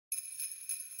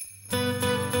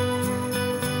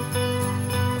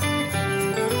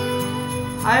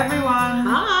Hi everyone.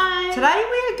 Hi. Today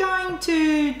we are going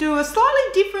to do a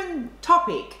slightly different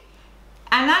topic,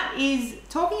 and that is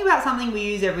talking about something we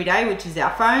use every day, which is our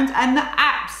phones, and the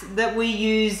apps that we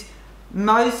use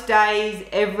most days,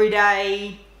 every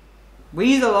day.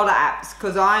 We use a lot of apps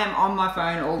because I am on my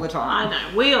phone all the time. I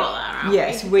know, we all are, aren't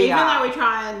yes, we? Even though we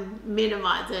try and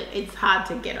minimize it, it's hard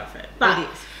to get off it. But it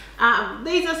is.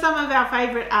 These are some of our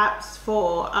favorite apps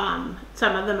for,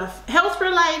 some of them are health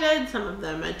related, some of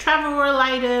them are travel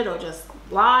related, or just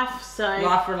life. So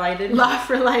Life related, life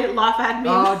admin.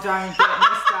 Oh, don't get me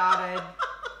started.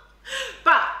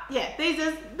 But yeah, these are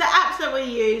the apps that we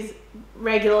use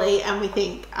regularly and we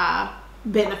think are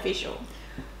beneficial.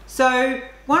 So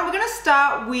we're going to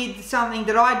start with something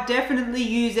that I definitely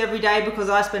use every day because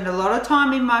I spend a lot of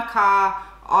time in my car.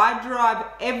 I drive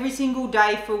every single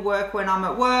day for work when I'm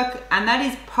at work, and that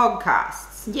is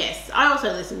podcasts. Yes, I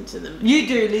also listen to them. You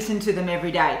do listen to them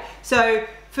every day. So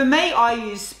for me, I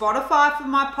use Spotify for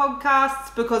my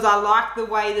podcasts because I like the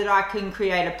way that I can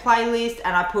create a playlist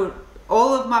and I put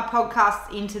all of my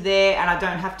podcasts into there and I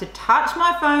don't have to touch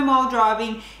my phone while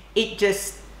driving. It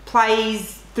just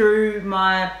plays through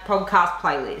my podcast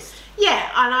playlist.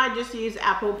 Yeah, and I just use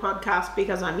Apple Podcasts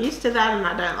because I'm used to that and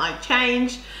I don't like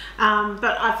change.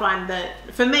 But I find that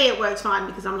for me it works fine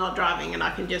because I'm not driving and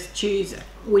I can just choose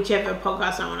whichever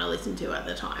podcast I want to listen to at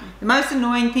the time. The most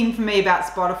annoying thing for me about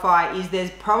Spotify is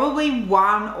there's probably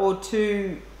one or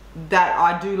two that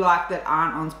I do like that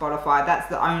aren't on Spotify. That's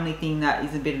the only thing that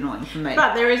is a bit annoying for me.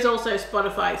 But there is also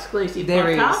Spotify exclusive there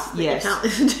podcasts is, that yes. you can't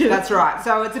listen to. That's right.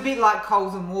 So it's a bit like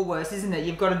Coles and Woolworths, isn't it?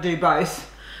 You've got to do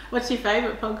both. What's your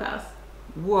favourite podcast?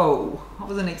 Whoa, I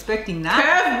wasn't expecting that.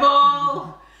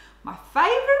 Curveball! My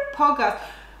favourite podcast,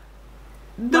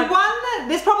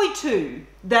 there's probably two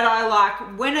that I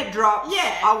like when it drops.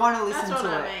 Yeah, I want to listen that's what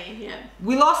to I it. mean, yeah.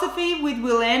 Wilosophy with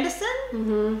Will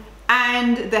Anderson,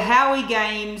 and the Howie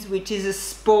Games, which is a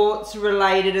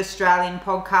sports-related Australian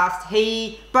podcast.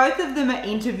 Both of them are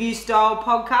interview-style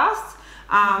podcasts.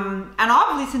 And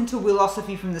I've listened to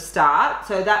Wilosophy from the start,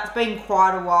 so that's been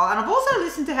quite a while. And I've also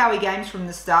listened to Howie Games from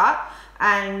the start,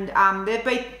 and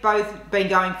they've both been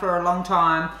going for a long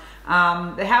time.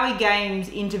 The Howie Games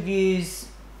interviews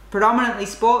predominantly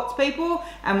sports people,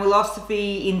 and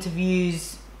Wilosophy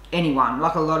interviews anyone,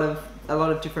 like a lot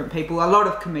of different people, a lot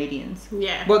of comedians.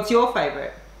 Yeah. What's your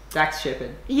favourite? Dax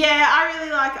Shepard. Yeah, I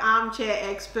really like Armchair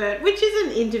Expert, which is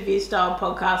an interview style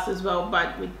podcast as well,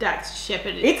 but with Dax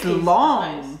Shepard. It's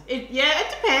long. It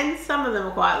depends. Some of them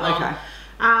are quite long. Okay.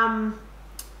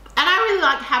 And I really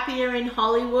like Happier in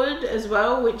Hollywood as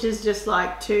well, which is just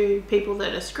like two people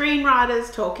that are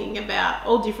screenwriters talking about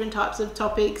all different types of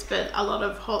topics, but a lot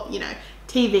of,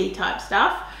 TV type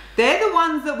stuff. They're the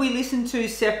ones that we listen to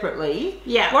separately.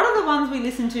 Yeah. What are the ones we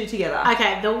listen to together?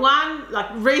 Okay, the one,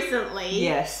 recently.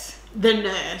 Yes. The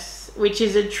Nurse, which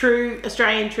is a true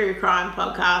Australian true crime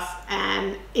podcast,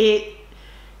 and it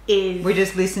is... We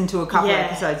just listened to a couple of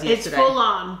episodes yesterday. It's full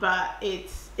on, but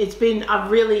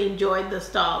I've really enjoyed the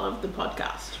style of the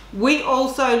podcast. We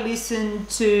also listened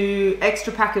to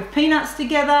Extra Pack of Peanuts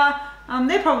together.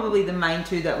 They're probably the main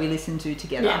two that we listen to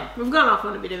together. Yeah, we've gone off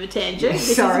on a bit of a tangent.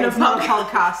 Sorry, it's not a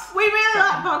podcast. We really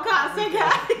like podcasts, okay?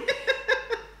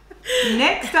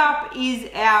 Next up is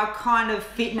our kind of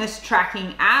fitness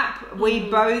tracking app. We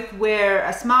both wear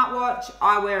a smartwatch.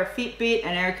 I wear a Fitbit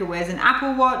and Erica wears an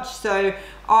Apple Watch. So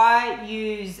I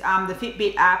use the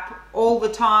Fitbit app all the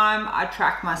time. I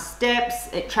track my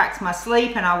steps, it tracks my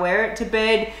sleep, and I wear it to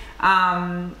bed.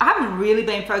 I haven't really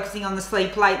been focusing on the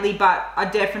sleep lately, but I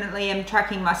definitely am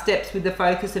tracking my steps with the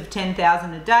focus of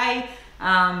 10,000 a day.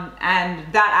 And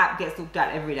that app gets looked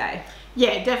at every day.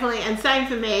 Yeah, definitely. And same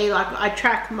for me. I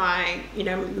track my,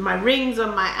 my rings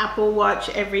on my Apple Watch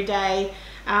every day.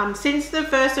 Since the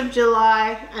 1st of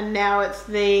July, and now it's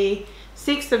the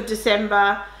 6th of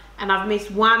December, and I've missed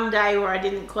one day where I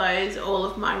didn't close all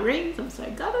of my rings. I'm so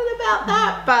gutted about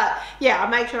that. But yeah, I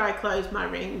make sure I close my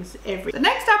rings every day. The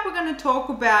next app we're going to talk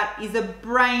about is a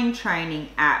brain training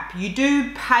app. You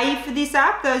do pay for this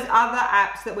app. Those other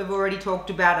apps that we've already talked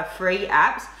about are free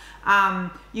apps.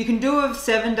 You can do a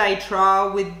 7-day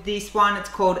trial with this one. It's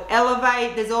called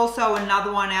Elevate. There's also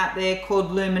another one out there called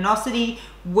Luminosity.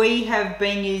 We have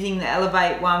been using the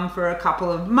Elevate one for a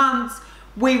couple of months.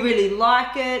 We really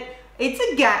like it. It's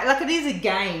a game, it is a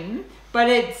game, but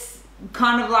it's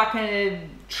kind of like a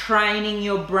training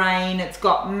your brain. It's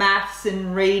got maths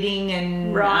and reading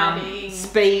and writing,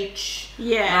 speech.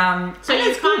 Yeah. So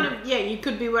you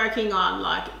could be working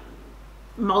on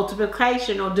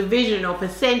multiplication or division or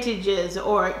percentages,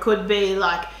 or it could be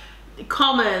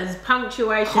commas,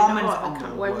 punctuation.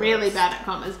 We're really bad at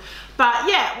commas. But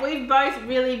yeah, we've both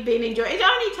really been enjoying it. It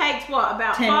only takes what,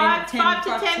 about 5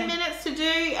 to 10 minutes to do,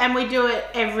 and we do it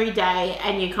every day,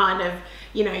 and you kind of,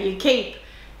 you know,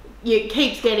 it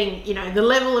keeps getting, you know, the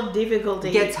level of difficulty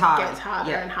gets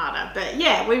harder and harder. But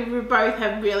yeah, we both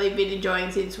have really been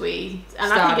enjoying since we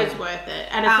started. I think it's worth it,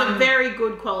 and it's a very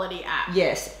good quality app.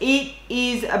 Yes, it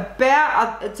is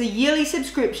it's a yearly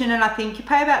subscription, and I think you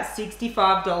pay about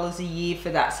 $65 a year for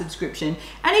that subscription.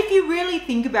 And if you really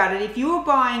think about it, if you were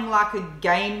buying like a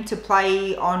game to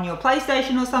play on your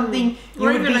PlayStation or something, you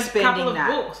would be spending couple of that.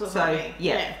 Books or something.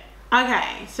 Yeah.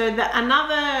 Okay, so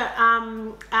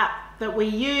another app that we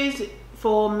use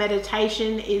for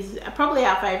meditation is probably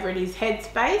our favorite is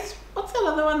Headspace. What's that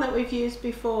other one that we've used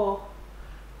before?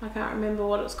 I can't remember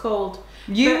what it's called.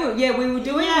 We were doing one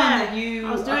that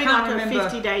I was doing like a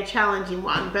 50-day challenging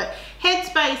one, but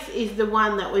Headspace is the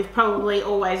one that we've probably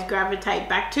always gravitate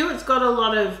back to. It's got a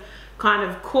lot of kind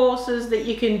of courses that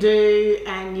you can do,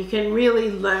 and you can really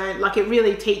learn, like it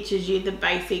really teaches you the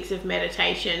basics of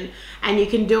meditation, and you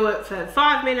can do it for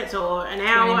 5 minutes or an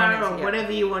hour or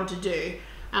whatever you want to do.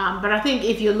 But I think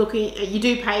if you're looking, you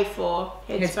do pay for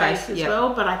Headspace as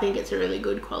well, but I think it's a really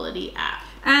good quality app.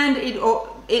 And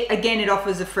it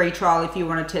offers a free trial if you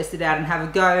want to test it out and have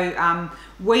a go.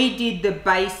 We did the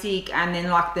basic and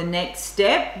then like the next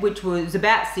step, which was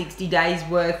about 60 days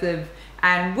worth of,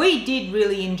 and we did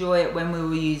really enjoy it when we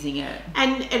were using it.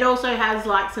 And it also has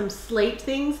like some sleep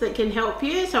things that can help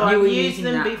you. So I've used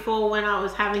them before when I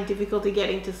was having difficulty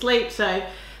getting to sleep. So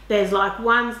there's like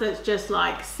ones that's just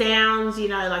like sounds, you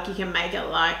know, like you can make it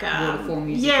like waterfall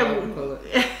music,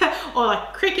 or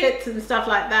like crickets and stuff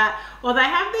like that. Or they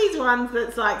have these ones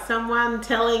that's like someone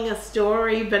telling a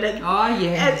story, but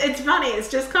it's funny. It's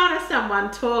just kind of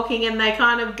someone talking, and they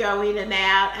kind of go in and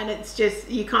out, and it's just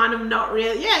you kind of not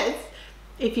really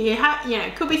if you have, you know,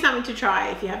 it could be something to try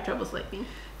if you have trouble sleeping.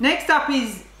 Next up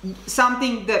is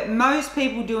something that most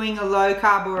people doing a low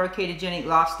carb or a ketogenic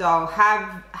lifestyle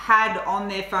have had on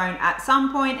their phone at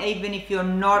some point, even if you're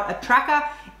not a tracker,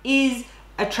 is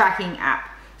a tracking app.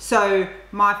 So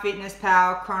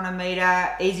MyFitnessPal,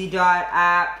 Cronometer, Easy Diet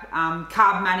app,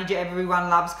 Carb Manager, everyone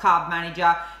loves Carb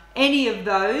Manager. Any of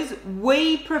those,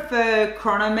 we prefer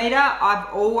Cronometer.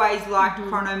 I've always liked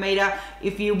Cronometer.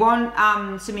 If you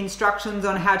want some instructions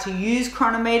on how to use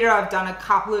Cronometer, I've done a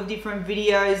couple of different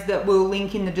videos that we'll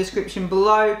link in the description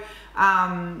below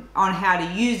on how to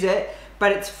use it.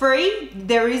 But it's free.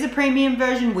 There is a premium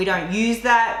version. We don't use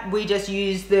that. We just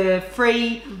use the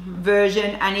free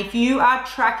version. And if you are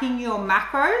tracking your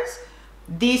macros,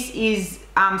 this is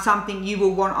something you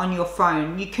will want on your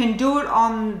phone. You can do it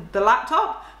on the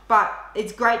laptop, but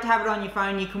it's great to have it on your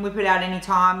phone. You can whip it out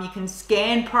anytime. You can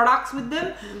scan products with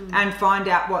them and find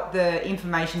out what the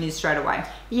information is straight away.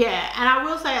 Yeah, and I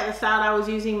will say at the start I was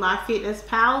using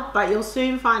MyFitnessPal, but you'll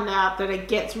soon find out that it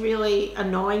gets really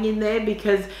annoying in there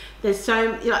because there's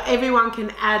so, you know, everyone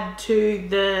can add to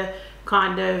the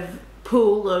kind of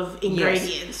pool of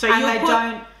ingredients. Yes. So and they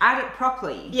don't add it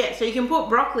properly. Yeah, so you can put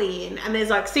broccoli in, and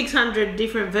there's like 600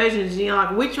 different versions, and you're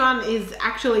like, which one is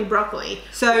actually broccoli?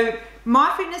 So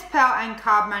MyFitnessPal and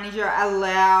Carb Manager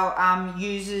allow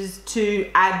users to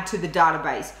add to the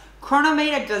database.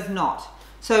 Cronometer does not.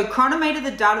 So Cronometer,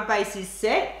 the database is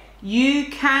set. You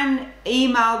can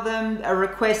email them a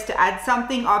request to add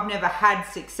something. I've never had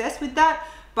success with that,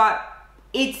 but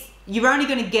you're only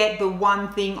going to get the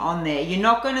one thing on there. You're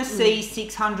not going to see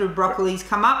 600 broccolis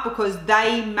come up because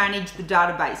they manage the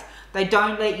database. They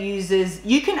don't let users,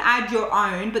 you can add your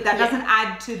own, but that doesn't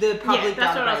add to the public database.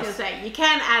 That's what I was going to say. You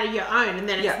can add your own, and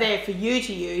then it's there for you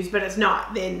to use, but it's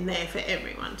not then there for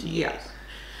everyone to use.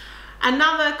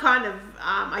 Another kind of,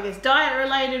 I guess,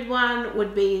 diet-related one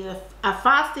would be a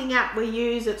fasting app we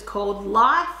use. It's called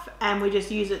Life, and we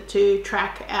just use it to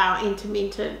track our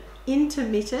intermittent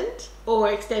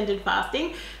or extended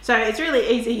fasting. So it's really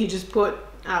easy. You just put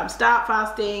start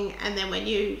fasting, and then when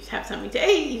you have something to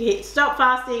eat, you hit stop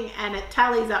fasting, and it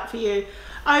tallies up for you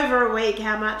over a week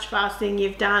how much fasting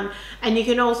you've done. And you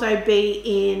can also be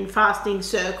in fasting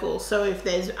circles, so if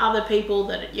there's other people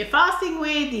that you're fasting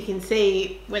with, you can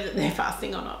see whether they're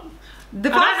fasting or not. The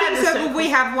fasting circle, we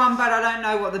have one, but I don't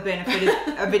know what the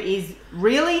benefit of it is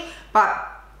really,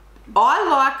 but I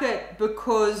like it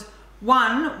because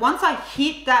once I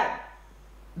hit that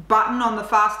button on the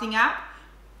fasting app,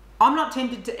 I'm not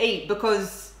tempted to eat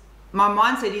because my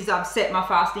mindset is I've set my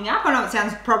fasting app. I know it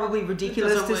sounds probably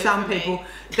ridiculous to some people.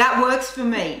 That works for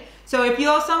me. So if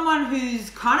you're someone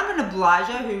who's kind of an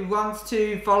obliger, who wants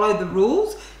to follow the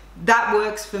rules, that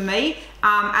works for me.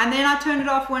 And then I turn it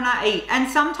off when I eat. And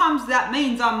sometimes that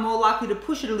means I'm more likely to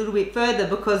push it a little bit further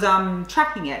because I'm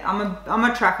tracking it. I'm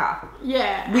a tracker.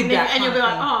 Yeah. And you'll be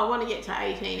like, oh, I want to get to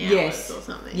 18 hours or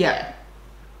something. Yeah.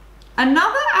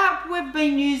 Another app we've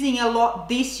been using a lot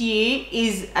this year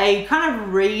is a kind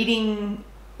of reading,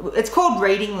 it's called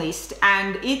Reading List,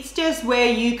 and it's just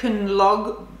where you can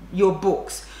log your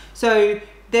books. So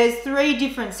there's 3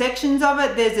 different sections of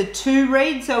it. There's a to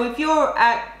read. So if you're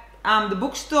at the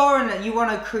bookstore and you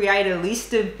want to create a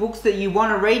list of books that you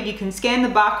want to read, you can scan the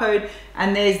barcode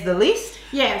and there's the list.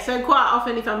 Yeah, so quite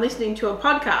often if I'm listening to a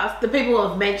podcast, the people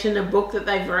have mentioned a book that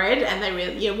they've read and they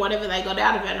really, whatever they got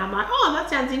out of it, and I'm like, oh, that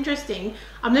sounds interesting.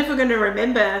 I'm never going to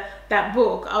remember that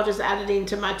book. I'll just add it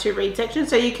into my to read section.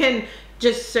 So you can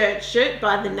just search it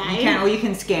by the name. You can, or you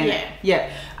can scan it.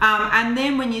 Yeah. And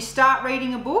then when you start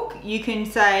reading a book, you can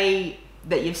say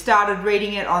that you've started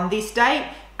reading it on this date,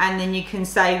 and then you can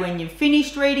say when you've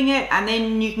finished reading it, and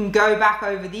then you can go back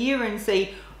over the year and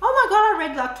see, oh my God, I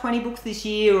read like 20 books this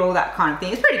year, or all that kind of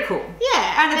thing. It's pretty cool.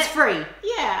 Yeah. And it's free.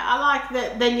 Yeah, I like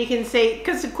that. Then you can see,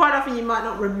 because quite often you might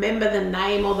not remember the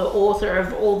name or the author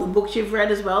of all the books you've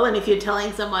read as well. And if you're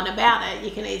telling someone about it,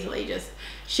 you can easily just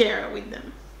share it with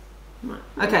them.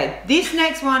 Okay, this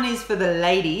next one is for the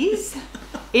ladies.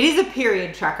 It is a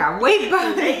period tracker. We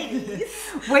both use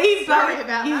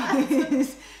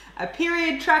a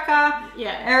period tracker.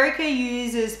 Yeah. Erica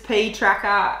uses P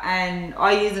tracker, and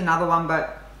I use another one,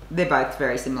 but they're both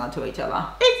very similar to each other.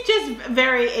 It's just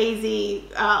very easy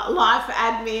life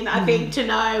admin, I think, to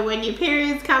know when your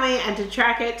period's coming and to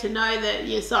track it, to know that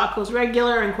your cycle's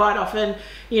regular. And quite often,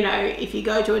 if you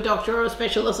go to a doctor or a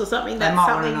specialist or something, that's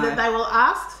something that they will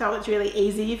ask. So it's really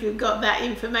easy if you've got that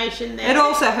information there. It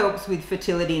also helps with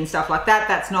fertility and stuff like that.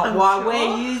 That's not why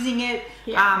we're using it.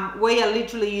 Yeah. We are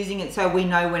literally using it so we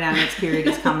know when our next period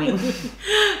is coming.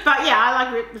 But yeah,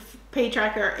 I like the P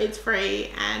tracker. It's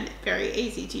free and very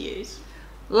easy to use.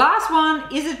 Last one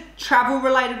is a travel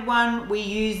related one. We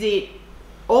use it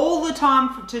all the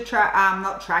time to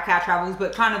not track our travels,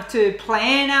 but kind of to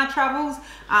plan our travels.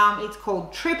 It's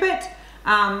called Tripit.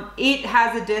 It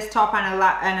has a desktop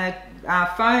and a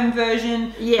phone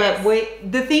version. Yes. But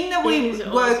the thing that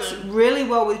works really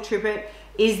well with Tripit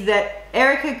is that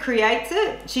Erica creates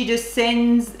it. She just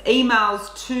sends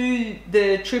emails to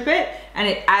the Tripit and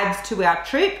it adds to our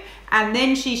trip. And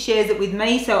then she shares it with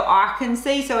me so I can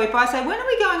see. So if I say, when are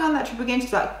we going on that trip again?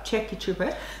 She's like, check your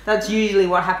Tripit. That's usually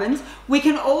what happens. We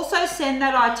can also send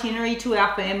that itinerary to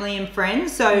our family and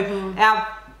friends. So our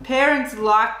parents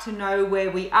like to know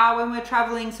where we are when we're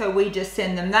traveling. So we just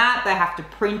send them that. They have to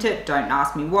print it. Don't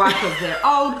ask me why, because they're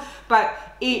old. But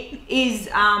it is,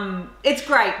 it's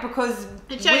great because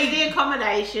it shows the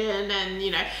accommodation and,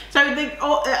 so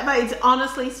it's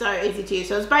honestly so easy to use.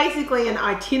 So it's basically an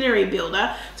itinerary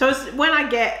builder. So when I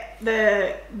get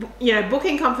the,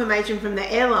 booking confirmation from the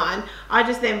airline, I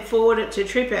just then forward it to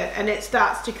Tripit and it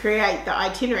starts to create the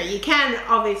itinerary. You can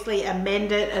obviously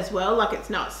amend it as well. Like it's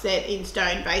not set in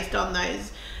stone based on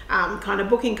those kind of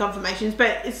booking confirmations,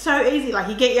 but it's so easy. Like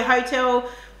you get your hotel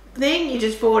thing, you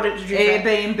just forward it to Tripit,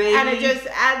 Airbnb, and it just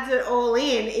adds it all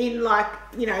in like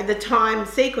the time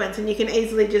sequence, and you can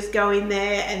easily just go in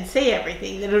there and see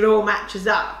everything that it all matches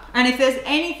up. And if there's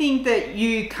anything that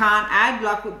you can't add,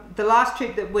 like the last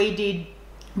trip that we did,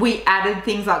 we added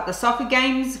things like the soccer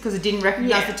games because it didn't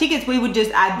recognize the tickets. We would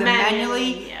just add them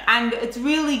manually. And it's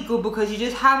really good because you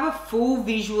just have a full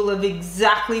visual of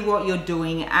exactly what you're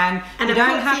doing, and you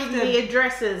don't have to the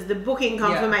addresses, the booking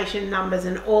confirmation numbers,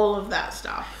 and all of that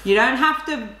stuff. You don't have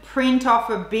to print off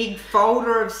a big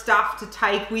folder of stuff to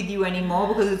take with you anymore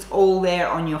because it's all there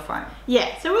on your phone.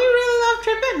 Yeah, so we really love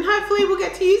Tripit, and hopefully we'll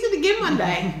get to use it again one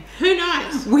day. Who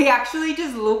knows? We actually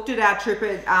just looked at our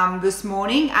Tripit this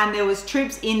morning, and there was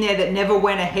trips in there that never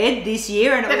went ahead this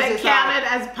year, and it was counted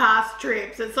as past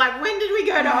trips. It's like, when did we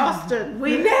go to Austin?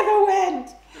 We never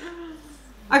went.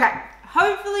 Okay,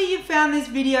 hopefully you found this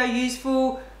video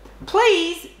useful.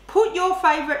 Please put your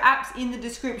favorite apps in the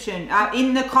description,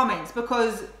 in the comments,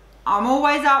 because I'm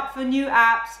always up for new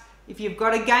apps. If you've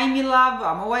got a game you love,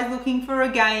 I'm always looking for a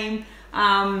game.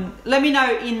 Let me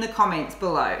know in the comments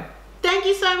below. Thank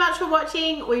you so much for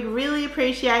watching. We'd really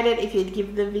appreciate it if you'd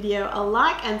give the video a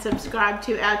like and subscribe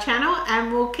to our channel,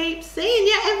 and we'll keep seeing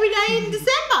you every day in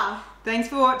December. Thanks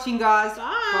for watching, guys.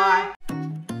 Bye. Bye.